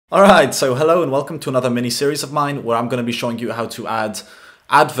Alright, so hello and welcome to another mini series of mine where I'm going to be showing you how to add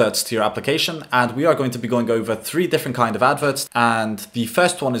adverts to your application, and we are going to be going over 3 different kind of adverts. And the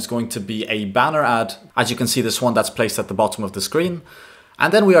first one is going to be a banner ad, as you can see, this one that's placed at the bottom of the screen.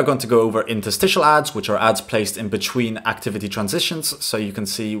 And then we are going to go over interstitial ads, which are ads placed in between activity transitions. So you can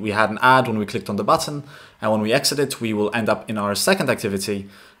see we had an ad when we clicked on the button, and when we exit it we will end up in our second activity.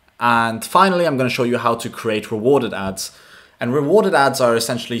 And finally I'm going to show you how to create rewarded ads. And rewarded ads are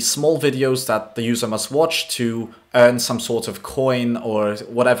essentially small videos that the user must watch to earn some sort of coin or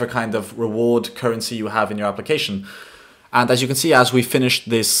whatever kind of reward currency you have in your application. And as you can see, as we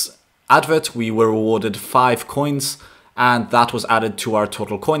finished this advert, we were rewarded 5 coins, and that was added to our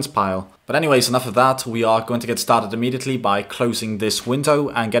total coins pile. But anyways, enough of that. We are going to get started immediately by closing this window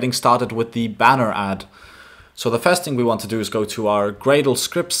and getting started with the banner ad. So the first thing we want to do is go to our Gradle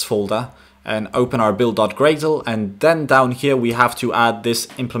scripts folder and open our build.gradle, and then down here we have to add this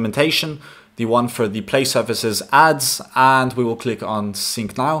implementation, the one for the Play Services ads, and we will click on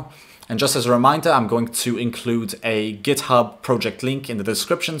Sync Now. And just as a reminder, I'm going to include a GitHub project link in the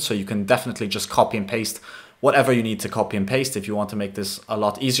description, so you can definitely just copy and paste whatever you need to copy and paste if you want to make this a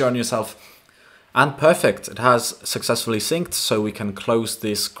lot easier on yourself. And perfect, it has successfully synced, so we can close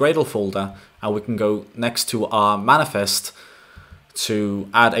this Gradle folder and we can go next to our manifest to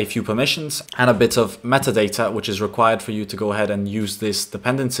add a few permissions and a bit of metadata, which is required for you to go ahead and use this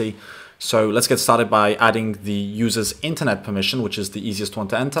dependency. So let's get started by adding the user's internet permission, which is the easiest one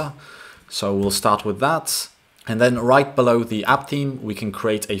to enter. So we'll start with that. And then right below the app theme, we can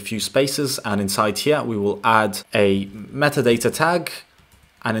create a few spaces, and inside here we will add a metadata tag.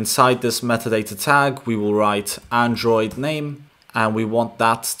 And inside this metadata tag, we will write Android name. And we want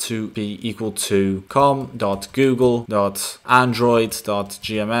that to be equal to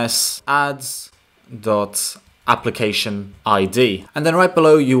com.google.android.gms ads.application ID. And then right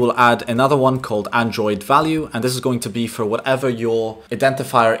below you will add another one called Android value, and this is going to be for whatever your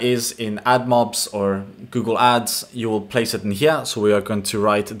identifier is in AdMobs or Google Ads. You will place it in here. So we are going to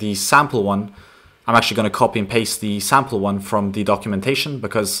write the sample one. I'm actually going to copy and paste the sample one from the documentation,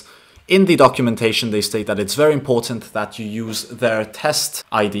 because in the documentation, they state that it's very important that you use their test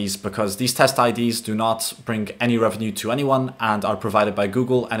IDs, because these test IDs do not bring any revenue to anyone and are provided by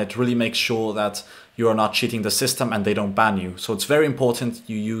Google, and it really makes sure that you are not cheating the system and they don't ban you. So it's very important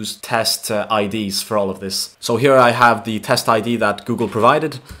you use test IDs for all of this. So here I have the test ID that Google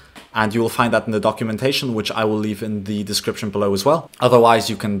provided, and you will find that in the documentation, which I will leave in the description below as well. Otherwise,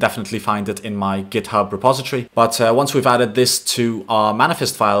 you can definitely find it in my GitHub repository. But once we've added this to our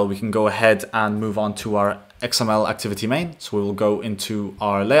manifest file, we can go ahead and move on to our XML activity main. So we will go into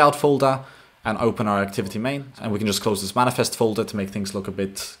our layout folder and open our activity main. And we can just close this manifest folder to make things look a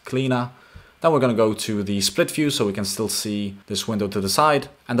bit cleaner. Then we're going to go to the split view so we can still see this window to the side.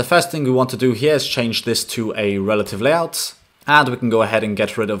 And the first thing we want to do here is change this to a relative layout. And we can go ahead and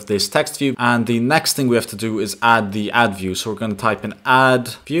get rid of this text view. And the next thing we have to do is add the ad view. So we're going to type in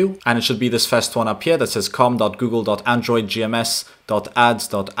add view, and it should be this first one up here that says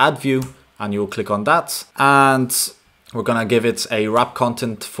com.google.androidgms.ads.add view, and you'll click on that. And we're going to give it a wrap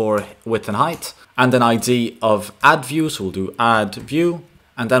content for width and height, and an ID of add view. So we'll do add view,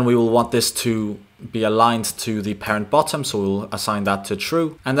 and then we will want this to be aligned to the parent bottom, so we'll assign that to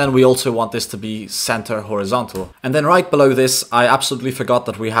true. And then we also want this to be center horizontal. And then right below this, I absolutely forgot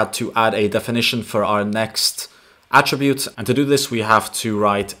that we had to add a definition for our next attribute. And to do this, we have to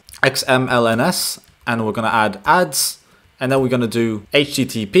write XMLNS, and we're going to add ads. And then we're going to do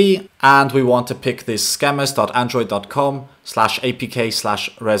HTTP, and we want to pick this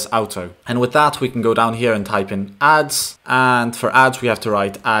scammers.android.com/apk/resauto. And with that, we can go down here and type in ads. And for ads, we have to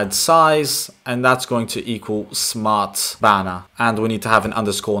write ad size, and that's going to equal smart banner. And we need to have an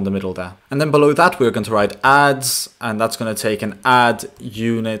underscore in the middle there. And then below that, we're going to write ads, and that's going to take an ad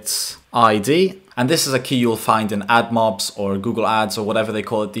unit ID. And this is a key you'll find in AdMobs or Google Ads or whatever they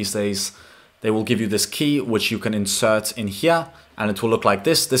call it these days. They will give you this key, which you can insert in here, and it will look like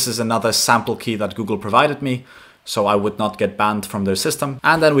this. This is another sample key that Google provided me, so I would not get banned from their system.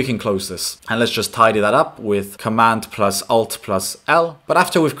 And then we can close this. And let's just tidy that up with Command plus Alt plus L. But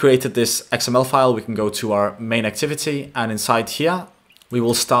after we've created this XML file, we can go to our main activity, and inside here, we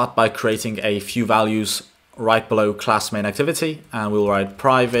will start by creating a few values right below class main activity, and we'll write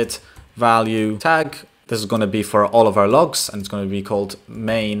private value tag. This is going to be for all of our logs, and it's going to be called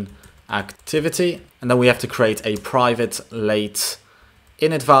main activity. And then we have to create a private late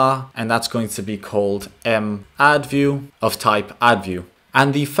init var, and that's going to be called maddView of type addView.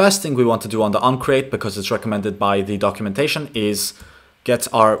 And the first thing we want to do on the onCreate, because it's recommended by the documentation, is get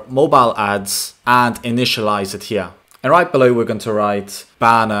our mobile ads and initialize it here. And right below, we're going to write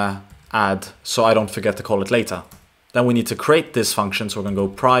banner ad, so I don't forget to call it later. Then we need to create this function. So we're going to go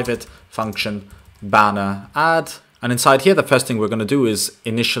private function banner ad. And inside here, the first thing we're going to do is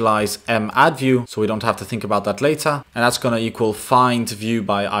initialize addView, so we don't have to think about that later. And that's going to equal find view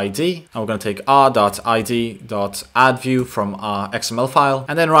by ID. And we're going to take r.id.addView from our XML file.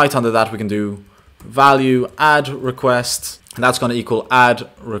 And then right under that, we can do value add request. And that's going to equal add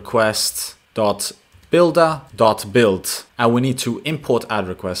request dot builder.build. And we need to import add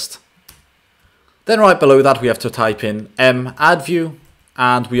request. Then right below that, we have to type in addView,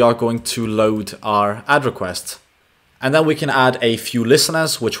 and we are going to load our add request. And then we can add a few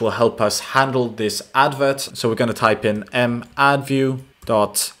listeners, which will help us handle this advert. So we're going to type in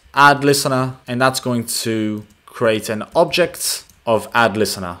addView.addListener, and that's going to create an object of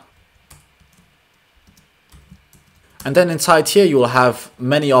addListener. And then inside here, you will have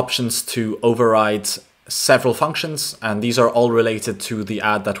many options to override several functions, and these are all related to the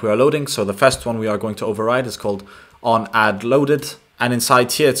ad that we are loading. So the first one we are going to override is called onAddLoaded. And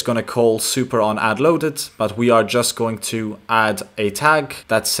inside here, it's going to call super onAddLoaded, but we are just going to add a tag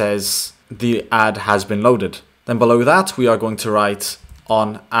that says the ad has been loaded. Then below that, we are going to write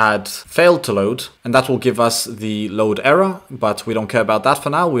onAddFailedToLoad, and that will give us the load error, but we don't care about that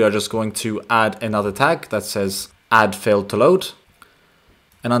for now. We are just going to add another tag that says add_failed_to_load.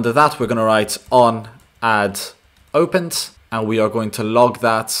 And under that, we're going to write onAddOpened, and we are going to log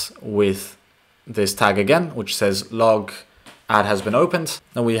that with this tag again, which says log ad has been opened.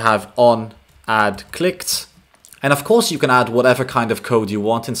 Then we have onAddClicked. And of course, you can add whatever kind of code you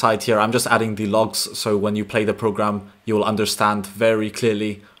want inside here. I'm just adding the logs, so when you play the program, you will understand very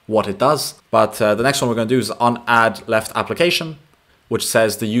clearly what it does. But the next one we're going to do is onAddLeftApplication, which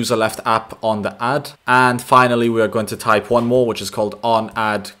says the user left app on the ad. And finally, we are going to type one more, which is called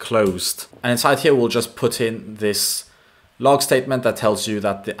onAddClosed. And inside here, we'll just put in this log statement that tells you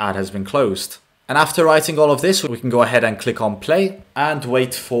that the ad has been closed. And after writing all of this, we can go ahead and click on play and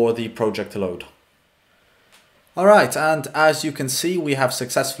wait for the project to load. All right, and as you can see, we have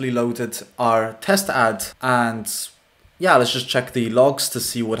successfully loaded our test ad, and yeah, let's just check the logs to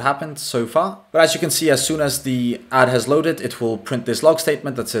see what happened so far. But as you can see, as soon as the ad has loaded, it will print this log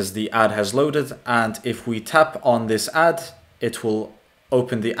statement that says the ad has loaded. And if we tap on this ad, it will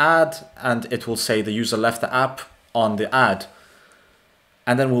open the ad and it will say the user left the app on the ad.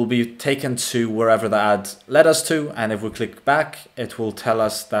 And then we'll be taken to wherever the ad led us to. And if we click back, it will tell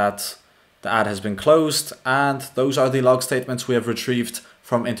us that the ad has been closed. And those are the log statements we have retrieved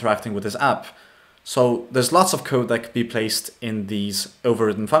from interacting with this app. So there's lots of code that could be placed in these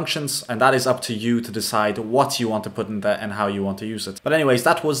overridden functions, and that is up to you to decide what you want to put in there and how you want to use it. But anyways,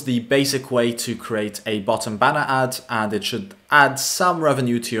 that was the basic way to create a bottom banner ad, and it should add some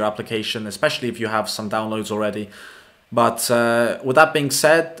revenue to your application, especially if you have some downloads already. But with that being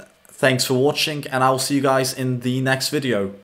said, thanks for watching, and I'll see you guys in the next video.